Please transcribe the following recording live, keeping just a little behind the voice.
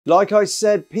Like I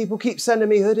said, people keep sending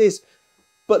me hoodies,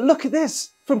 but look at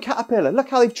this from Caterpillar. Look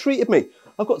how they've treated me.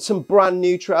 I've got some brand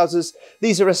new trousers.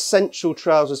 These are essential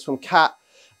trousers from Cat,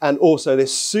 and also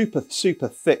this super, super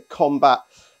thick combat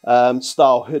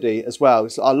style hoodie as well.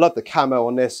 So I love the camo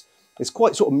on this. It's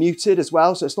quite sort of muted as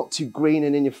well, so it's not too green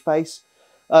and in your face.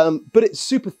 But it's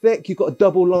super thick. You've got a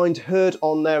double lined hood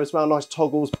on there as well. Nice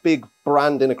toggles, big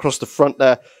branding across the front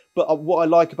there. But what I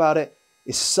like about it,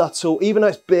 it's subtle. Even though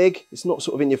it's big, it's not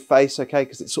sort of in your face, okay,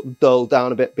 because it's sort of dulled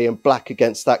down a bit, being black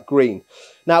against that green.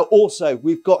 Now, also,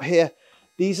 we've got here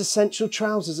these essential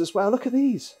trousers as well. Look at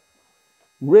these.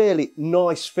 Really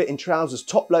nice fitting trousers.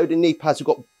 Top-loading knee pads. We've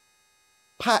got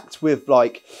packed with,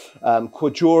 like,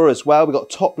 Quadura as well. We've got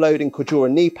top-loading Quadura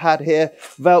knee pad here.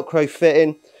 Velcro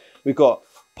fitting. We've got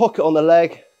pocket on the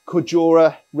leg.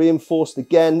 Quadura reinforced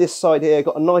again. This side here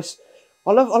got a nice...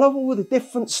 I love all the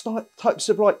different types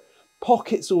of, like,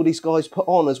 pockets all these guys put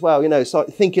on as well, you know. So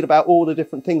thinking about all the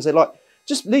different things they like.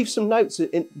 Just leave some notes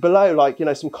below, like, you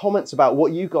know, some comments about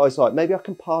what you guys like. Maybe I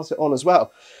can pass it on as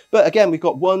well. But again, we've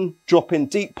got one drop-in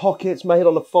deep pockets made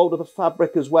on the fold of the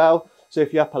fabric as well. So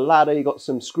if you're up a ladder, you've got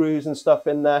some screws and stuff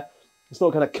in there. It's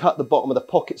not going to cut the bottom of the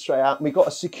pocket straight out. And we've got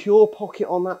a secure pocket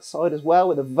on that side as well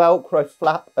with a Velcro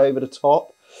flap over the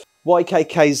top.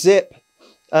 YKK zip.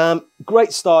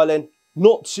 Great styling.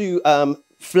 Not too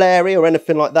flary or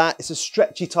anything like that. It's a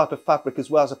stretchy type of fabric as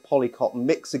well as a polycotton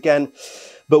mix again.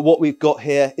 But what we've got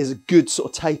here is a good sort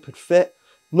of tapered fit.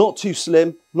 Not too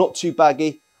slim, not too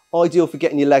baggy. Ideal for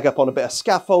getting your leg up on a bit of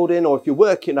scaffolding, or if you're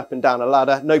working up and down a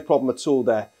ladder, no problem at all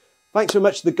there. Thanks very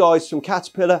much to the guys from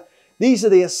Caterpillar. These are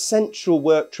the essential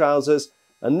work trousers,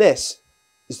 and this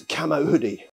is the Camo Hoodie.